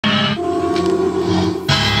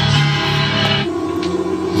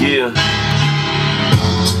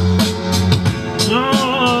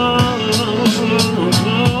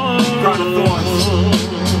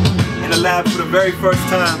live for the very first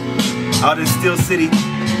time out in Steel City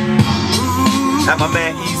at my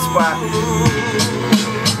man E's spot.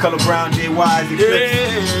 Kolor Brown, Wyze,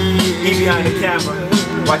 Eklipz. He behind the camera.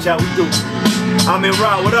 Watch how we do. Amun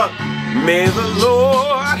Rah, what up? May the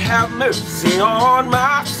Lord have mercy on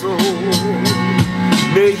my soul.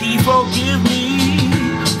 May He forgive me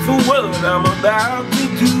for what I'm about to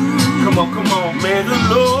do. Come on, come on. May the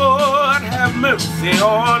Lord have mercy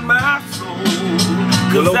on my soul.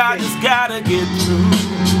 Cause I just gotta get through.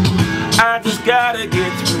 I just gotta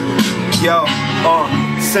get through. Yo,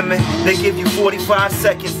 Simon, they give you 45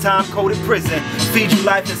 seconds, time-coded prison. Feed you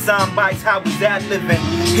life in sound bites, how was that living?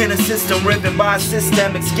 In a system riven by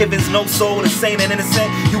systemic givens, no soul, the sane and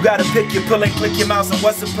innocent. You gotta pick your pill and click your mouse and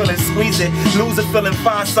what's a pill and squeeze it. Lose a feeling,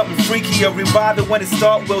 find something freaky or revive it when it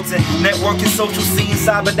start wilting. Networking, social scene,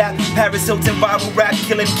 cyber that, Paris Hilton, viral rap,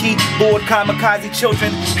 killing keyboard, kamikaze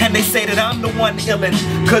children. And they say that I'm the one illin',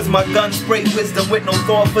 cause my guns spray wisdom with no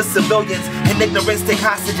thought for civilians. And ignorance take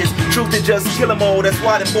hostages, truth is just kill 'em all. That's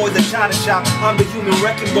why the boys in China shop. I'm the human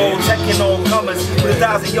wrecking ball, checking all comers with a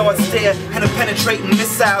 1,000-yard stare and a penetrating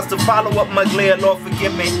missiles to follow up my glare. Lord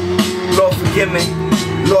forgive me, Lord forgive me,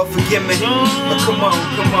 Lord forgive me. Come on,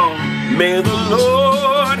 come on. May the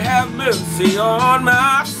Lord have mercy on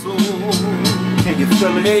my soul. Can you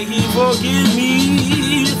feel it? May He forgive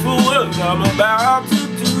me for what I'm about to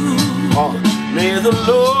do. May the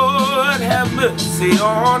Lord have mercy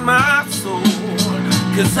on my soul.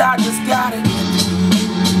 Cause I just gotta get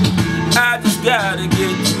through. I just gotta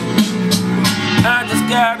get through. I just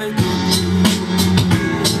gotta get through.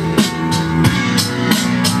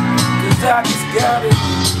 Cause I just gotta get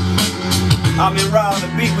through. Amun Rah on the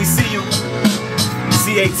beat, we see you.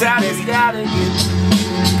 CA Tennis. Gotta get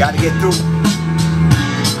through. Gotta get through.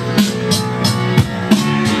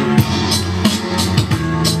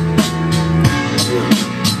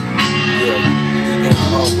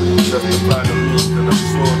 Justify the means, and I'm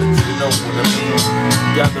sure that you know what I mean.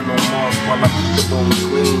 Gathering on Mars while I keep the bone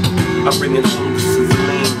clean. I bring it home to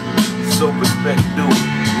sizzling. So respect due.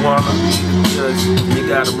 Wanna be the judge, and you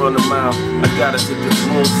gotta run a mile. I gotta take this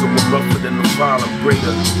moon, so I'm rougher than the file. I'm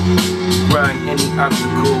greater. Grind any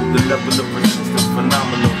obstacle, the level of resistance phenomenal.